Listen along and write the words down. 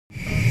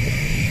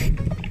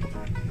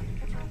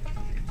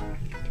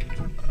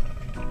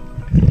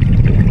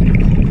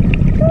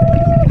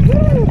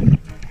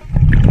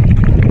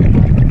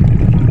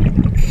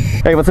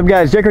Hey, what's up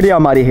guys,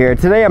 Dallmyd here.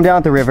 Today I'm down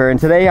at the river and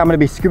today I'm going to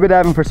be scuba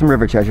diving for some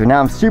river treasure. Now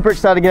I'm super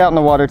excited to get out in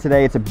the water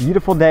today. It's a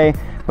beautiful day,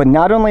 but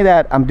not only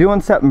that, I'm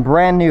doing something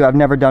brand new I've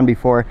never done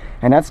before,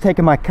 and that's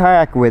taking my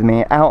kayak with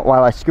me out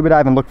while I scuba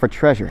dive and look for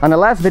treasure. On the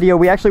last video,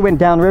 we actually went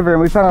downriver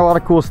and we found a lot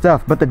of cool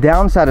stuff, but the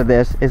downside of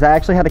this is I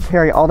actually had to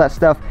carry all that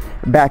stuff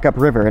back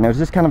upriver, and it was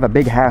just kind of a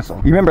big hassle.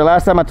 You remember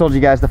last time I told you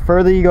guys, the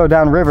further you go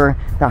downriver,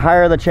 the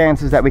higher the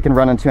chances that we can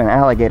run into an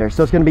alligator.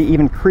 So it's going to be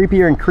even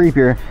creepier and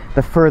creepier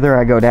the further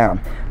I go down.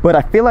 But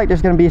I feel like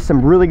there's going to be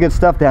some really good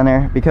stuff down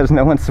there because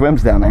no one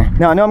swims down there.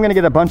 Now I know I'm going to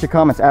get a bunch of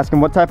comments asking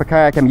what type of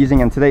kayak I'm using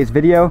in today's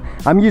video.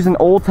 I'm using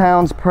Old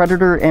Town's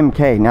Predator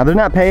MK. Now they're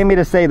not paying me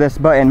to say this,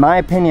 but in my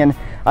opinion,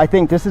 I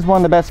think this is one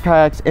of the best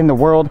kayaks in the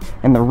world,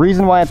 and the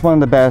reason why it's one of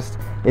the best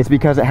is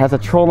because it has a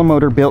trolling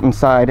motor built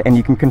inside and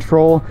you can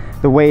control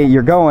the way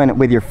you're going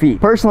with your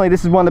feet. Personally,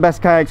 this is one of the best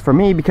kayaks for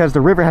me because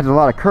the river has a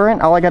lot of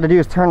current. All I got to do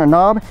is turn a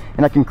knob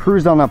and I can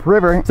cruise on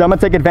upriver. So I'm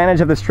gonna take advantage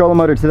of this trolling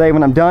motor today.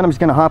 When I'm done, I'm just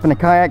gonna hop in the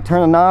kayak,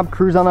 turn the knob,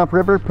 cruise on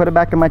upriver, put it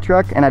back in my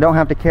truck, and I don't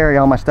have to carry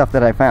all my stuff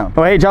that I found.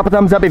 Oh hey, drop a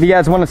thumbs up if you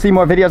guys want to see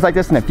more videos like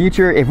this in the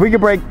future. If we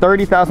could break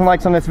 30,000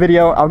 likes on this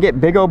video, I'll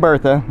get Big O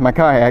Bertha, my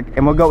kayak,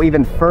 and we'll go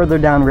even further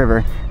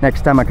downriver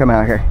next time I come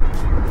out here.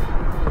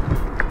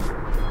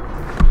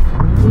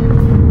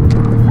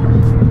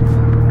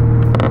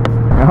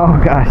 Oh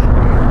gosh,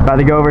 about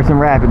to go over some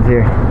rapids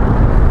here.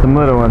 Some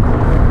little ones.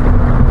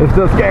 It's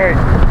so scary.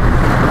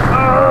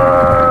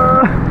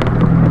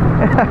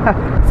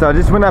 So I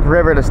just went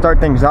upriver to start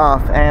things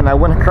off and I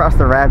went across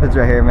the rapids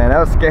right here, man. That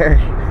was scary.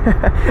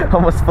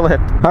 Almost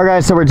flipped. Alright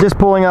guys, so we're just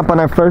pulling up on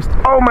our first,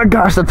 oh my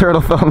gosh, the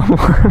turtle fell in the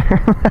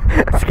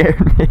water. That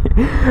scared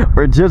me.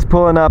 We're just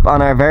pulling up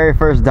on our very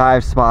first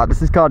dive spot.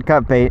 This is called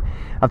Cut Bait.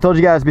 I've told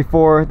you guys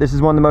before, this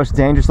is one of the most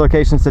dangerous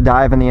locations to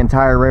dive in the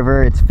entire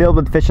river. It's filled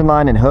with fishing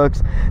line and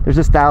hooks. There's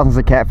just thousands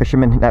of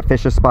catfishermen that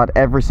fish this spot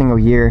every single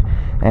year,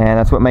 and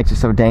that's what makes it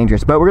so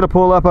dangerous. But we're gonna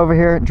pull up over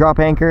here, drop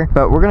anchor,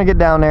 but we're gonna get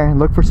down there and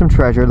look for some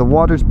treasure. The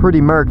water's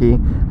pretty murky.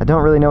 I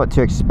don't really know what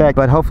to expect,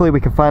 but hopefully we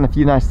can find a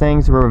few nice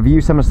things. We'll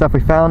review some of the stuff we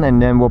found, and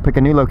then we'll pick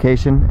a new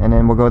location, and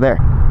then we'll go there.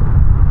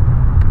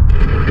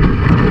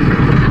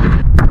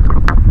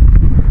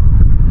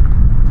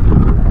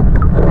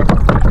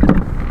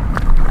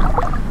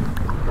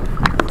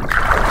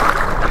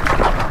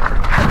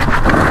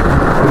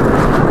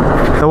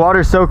 The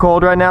water's so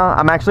cold right now,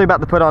 I'm actually about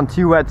to put on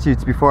 2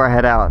 wetsuits before I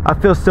head out. I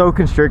feel so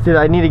constricted,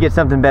 I need to get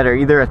something better.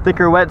 Either a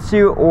thicker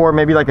wetsuit or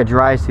maybe like a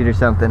dry suit or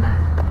something.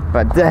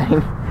 But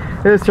dang,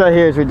 this right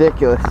here is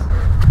ridiculous.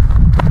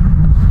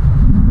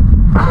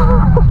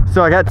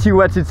 So I got 2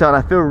 wetsuits on.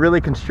 I feel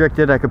really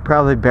constricted. I could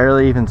probably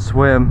barely even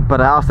swim,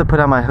 but I also put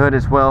on my hood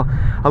as well.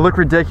 I look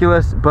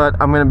ridiculous, but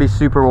I'm gonna be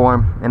super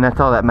warm, and that's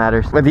all that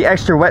matters. With the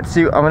extra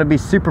wetsuit, I'm gonna be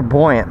super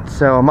buoyant,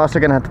 so I'm also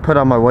gonna have to put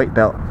on my weight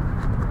belt.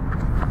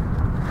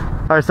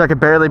 Alright, so I can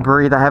barely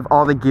breathe. I have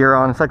all the gear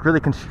on. It's like really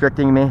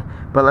constricting me.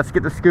 But let's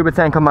get the scuba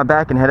tank on my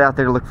back and head out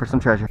there to look for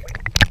some treasure.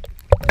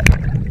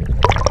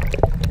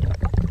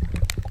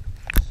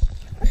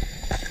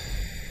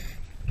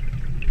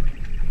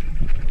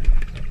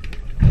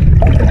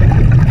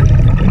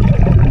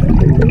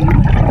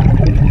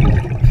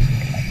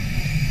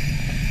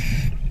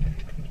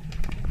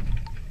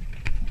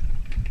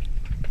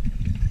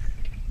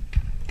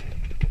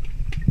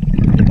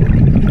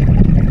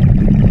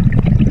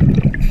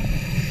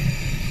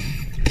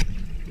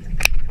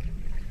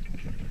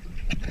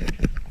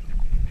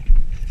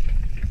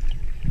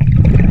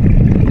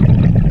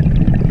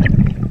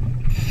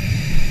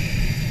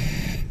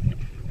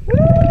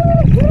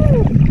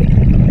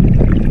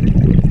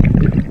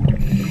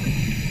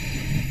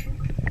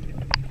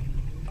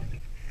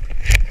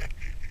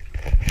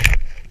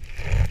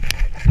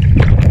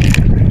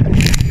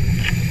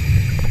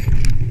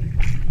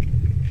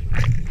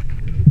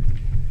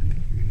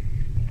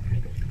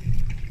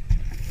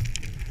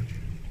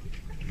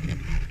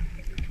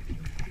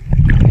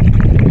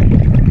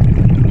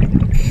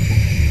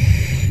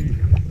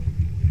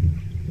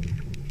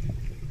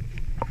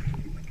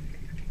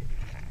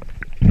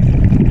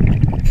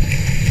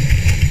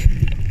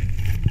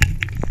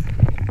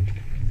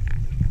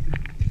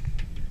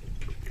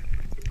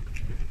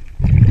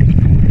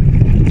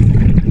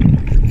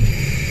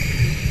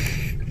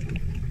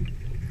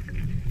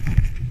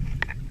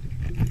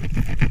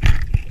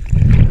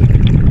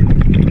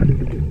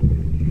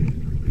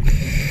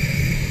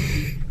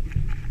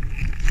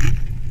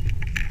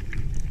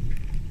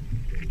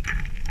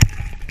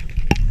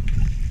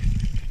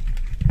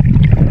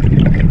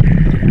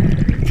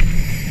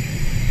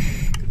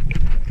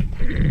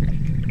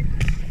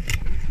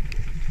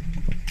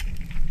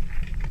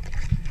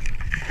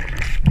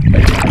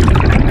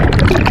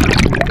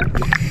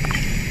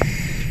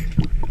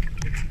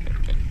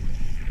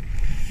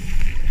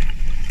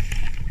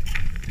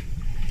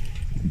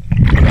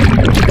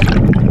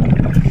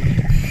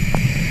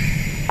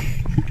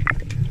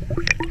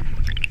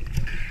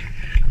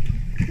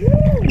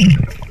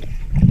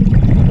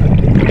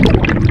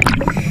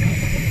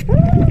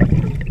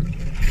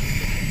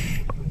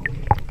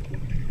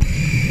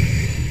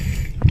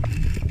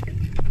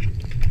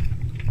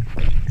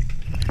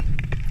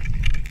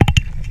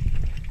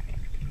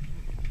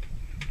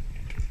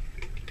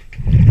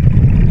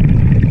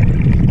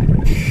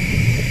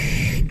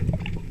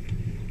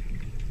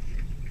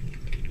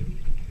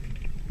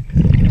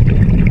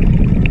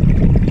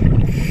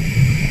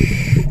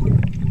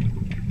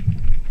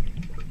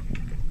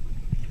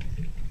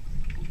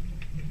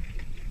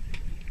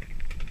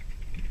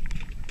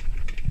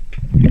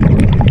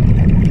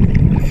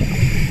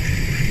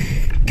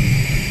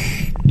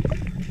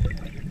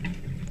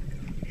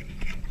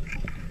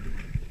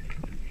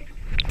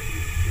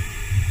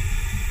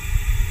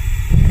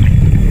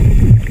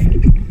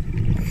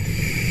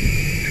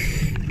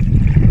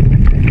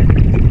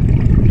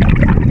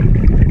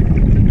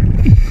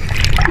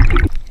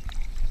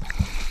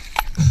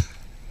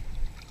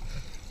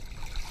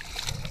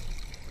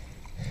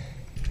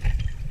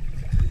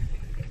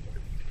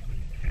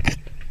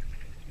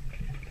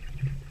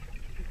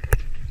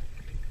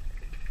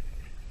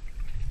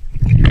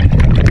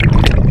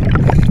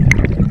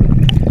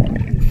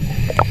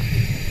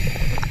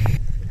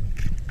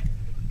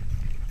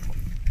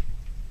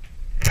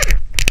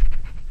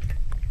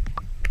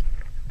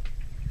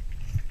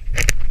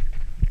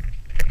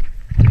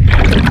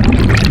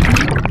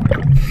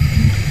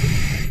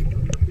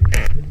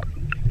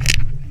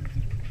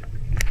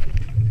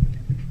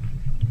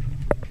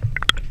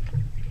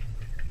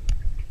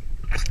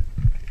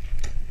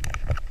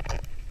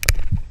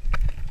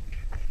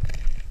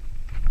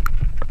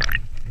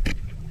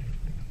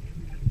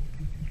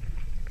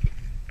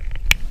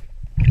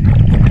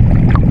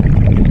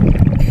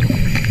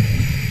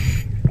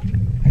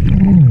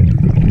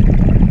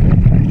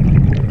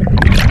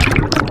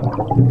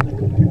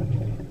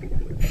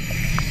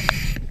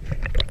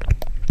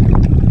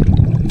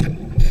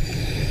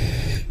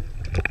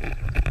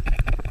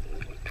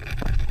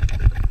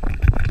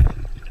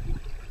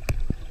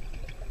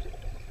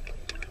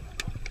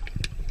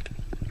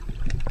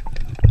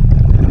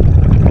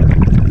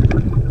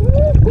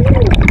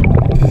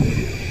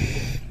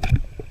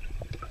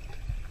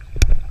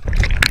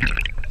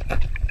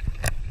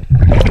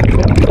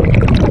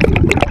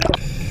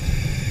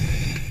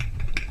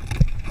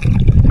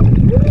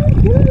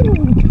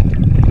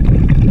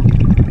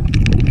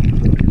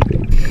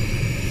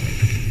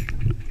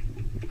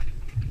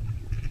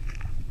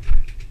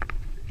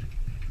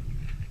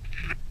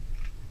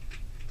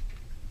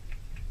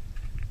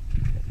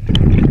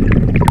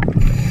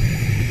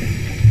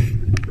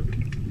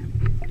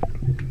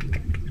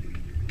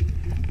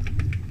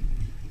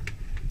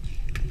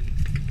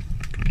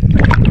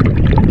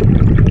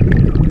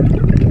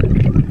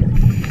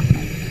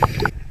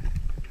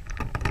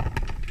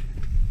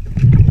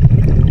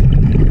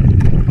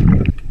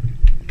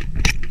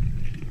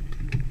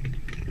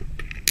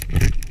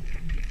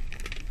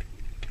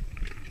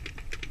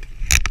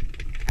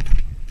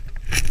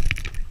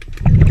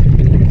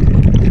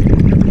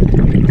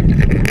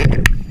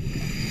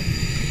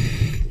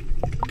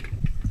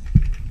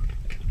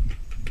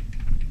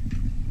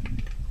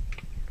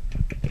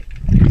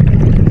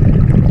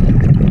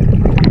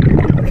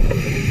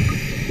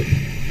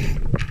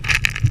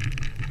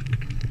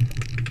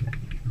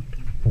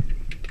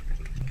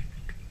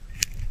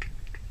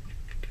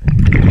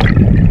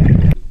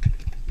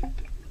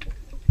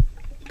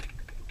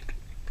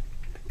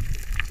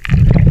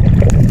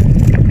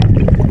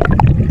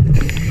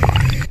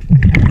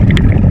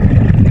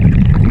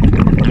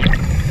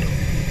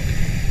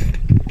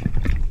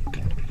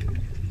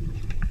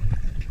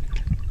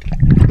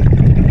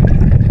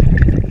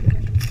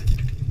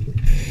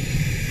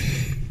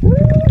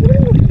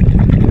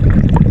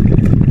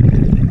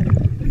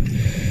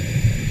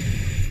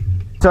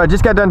 So I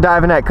just got done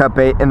diving at Cup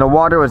 8 and the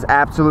water was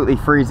absolutely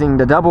freezing.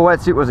 The double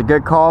wetsuit was a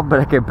good call, but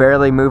I could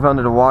barely move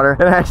under the water.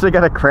 And I actually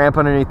got a cramp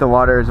underneath the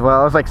water as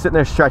well. I was like sitting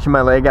there stretching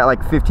my leg out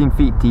like 15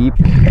 feet deep.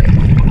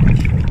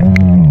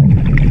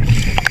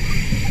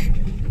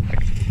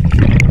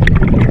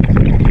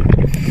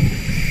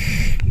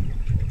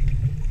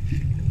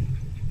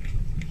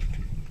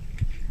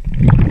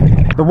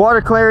 The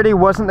water clarity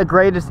wasn't the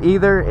greatest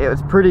either. It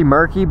was pretty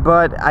murky,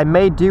 but I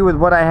made do with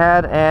what I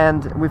had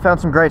and we found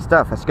some great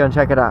stuff. Let's go and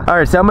check it out. All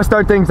right, so I'm gonna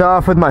start things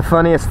off with my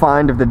funniest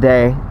find of the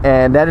day,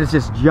 and that is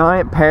this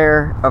giant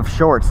pair of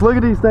shorts. Look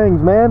at these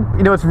things, man.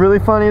 You know what's really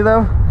funny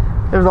though?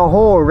 There's a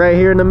hole right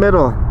here in the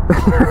middle.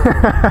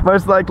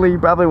 Most likely you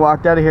probably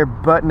walked out of here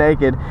butt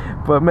naked,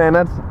 but man,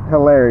 that's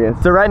hilarious.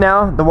 So right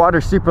now the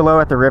water's super low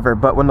at the river,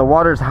 but when the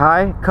water's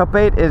high, Cup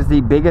 8 is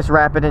the biggest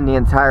rapid in the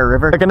entire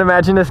river. I can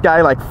imagine this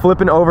guy like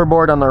flipping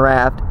overboard on the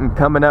raft and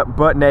coming up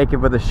butt naked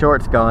with his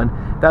shorts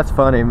gone. That's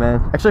funny,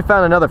 man. Actually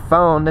found another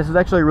phone. This is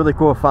actually a really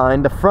cool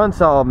find. The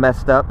front's all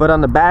messed up, but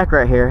on the back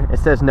right here it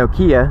says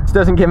Nokia. This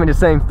doesn't give me the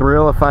same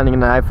thrill of finding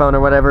an iPhone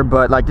or whatever,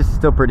 but like this is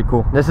still pretty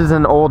cool. This is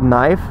an old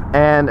knife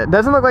and it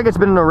doesn't look like it's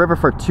been in the river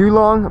for too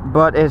long,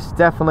 but it's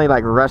definitely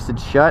like rusted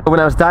shut. When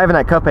I was diving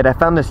at Cup 8, I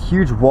found this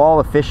huge wall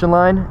of fishing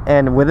line,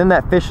 and within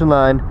that fishing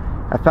line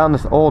I found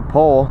this old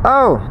pole.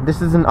 Oh,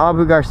 this is an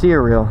Abu Garcia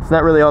reel. It's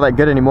not really all that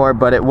good anymore,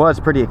 but it was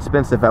pretty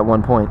expensive at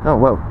one point. Oh,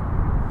 whoa.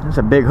 There's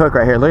a big hook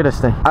right here. Look at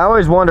this thing. I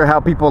always wonder how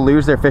people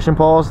lose their fishing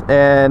poles,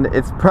 and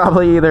it's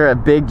probably either a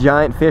big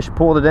giant fish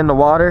pulled it in the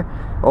water,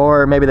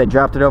 or maybe they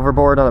dropped it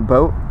overboard on a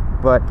boat,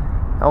 but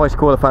always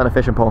cool to find a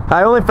fishing pole.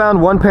 I only found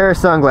one pair of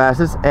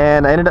sunglasses,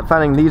 and I ended up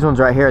finding these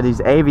ones right here,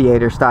 these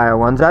aviator style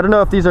ones. I don't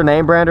know if these are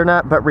name brand or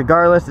not, but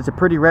regardless, it's a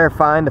pretty rare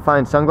find to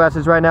find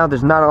sunglasses right now.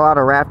 There's not a lot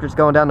of rafters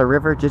going down the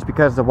river just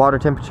because the water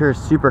temperature is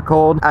super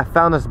cold. I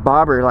found this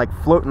bobber like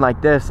floating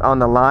like this on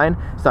the line,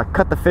 so I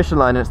cut the fishing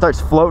line and it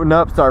starts floating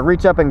up, so I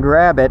reach up and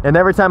grab it, and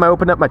every time I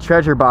open up my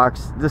treasure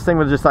box, this thing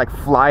would just like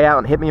fly out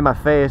and hit me in my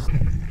face.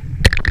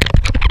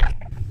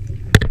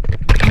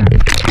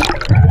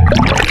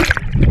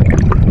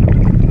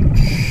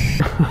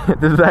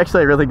 This is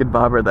actually a really good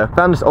bobber though.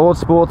 Found this old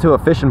spool to a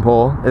fishing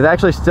pole. It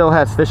actually still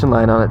has fishing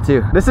line on it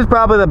too. This is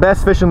probably the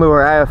best fishing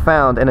lure I have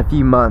found in a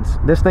few months.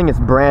 This thing is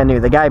brand new.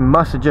 The guy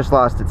must have just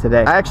lost it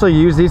today. I actually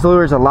use these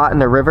lures a lot in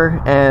the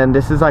river, and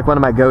this is like one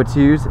of my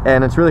go-tos,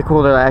 and it's really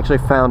cool that I actually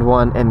found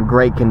one in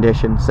great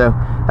condition. So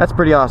that's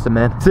pretty awesome,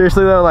 man.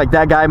 Seriously though, like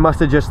that guy must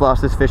have just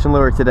lost his fishing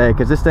lure today,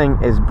 because this thing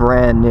is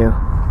brand new.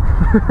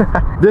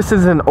 This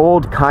is an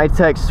old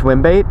Kitech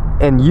Swimbait,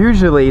 and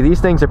usually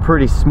these things are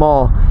pretty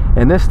small,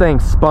 and this thing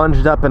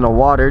sponged up in the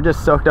water,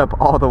 just soaked up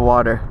all the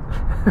water.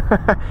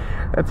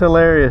 That's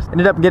hilarious.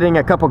 Ended up getting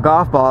a couple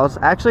golf balls.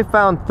 I actually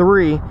found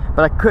 3,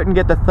 but I couldn't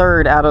get the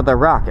 3rd out of the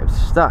rock. It was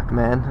stuck,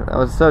 man. I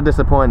was so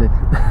disappointed.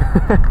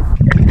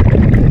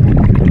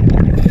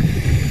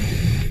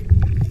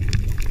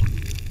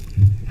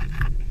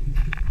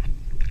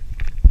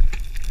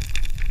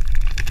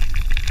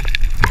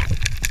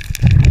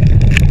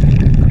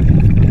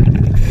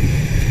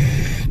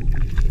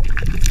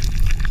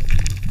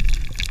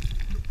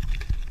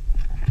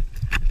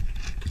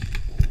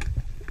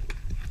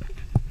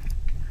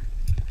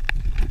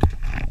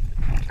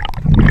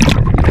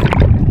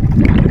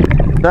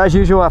 So as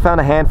usual, I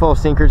found a handful of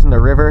sinkers in the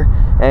river,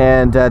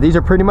 and these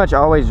are pretty much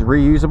always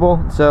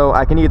reusable, so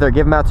I can either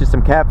give them out to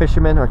some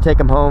catfishermen or take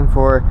them home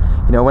for,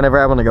 you know, whenever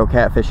I want to go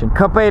catfishing.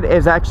 Cup 8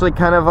 is actually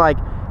kind of like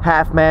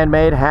half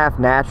man-made, half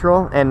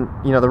natural, and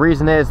you know the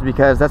reason is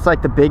because that's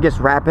like the biggest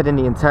rapid in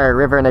the entire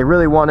river, and they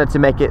really wanted to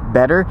make it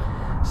better.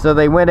 So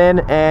they went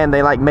in and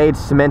they like made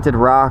cemented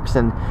rocks,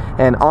 and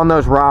on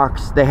those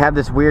rocks they have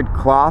this weird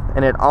cloth,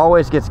 and it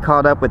always gets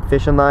caught up with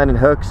fishing line and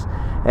hooks.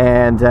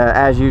 And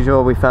as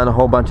usual, we found a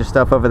whole bunch of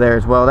stuff over there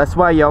as well. That's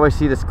why you always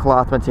see this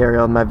cloth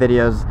material in my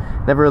videos.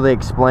 Never really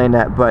explained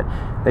that, but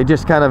they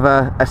just kind of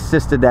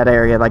assisted that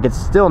area. Like, it's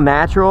still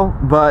natural,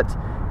 but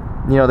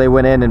you know, they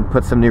went in and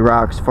put some new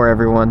rocks for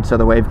everyone so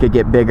the wave could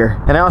get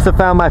bigger. And I also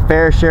found my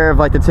fair share of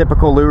like the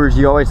typical lures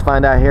you always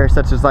find out here,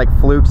 such as like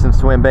flukes and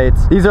swim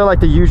baits. These are like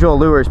the usual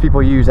lures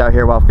people use out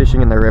here while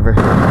fishing in the river.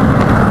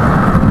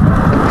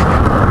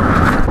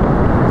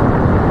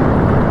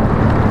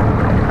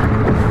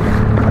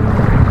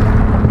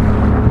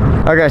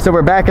 Okay, so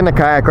we're back in the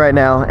kayak right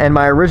now, and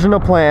my original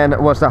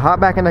plan was to hop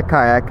back in the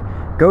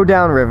kayak, go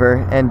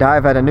downriver, and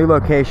dive at a new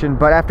location.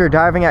 But after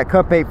diving at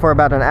Cup 8 for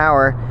about an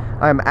hour,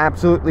 I'm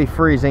absolutely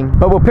freezing.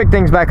 But we'll pick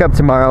things back up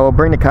tomorrow. We'll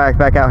bring the kayak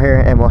back out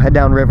here, and we'll head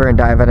downriver and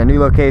dive at a new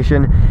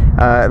location.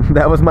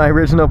 That was my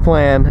original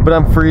plan, but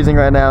I'm freezing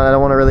right now, and I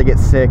don't want to really get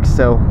sick,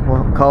 so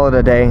we'll call it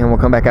a day, and we'll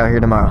come back out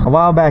here tomorrow. A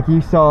while back, you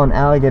saw an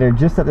alligator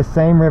just at the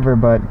same river,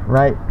 but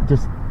right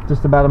just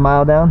about a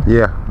mile down?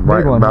 Yeah,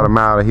 right about a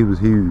mile. He was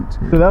huge.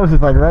 So that was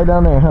just like right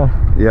down there, huh?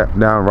 Yeah,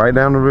 right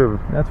down the river.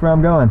 That's where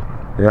I'm going.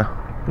 Yeah.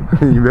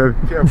 You better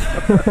be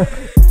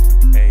careful.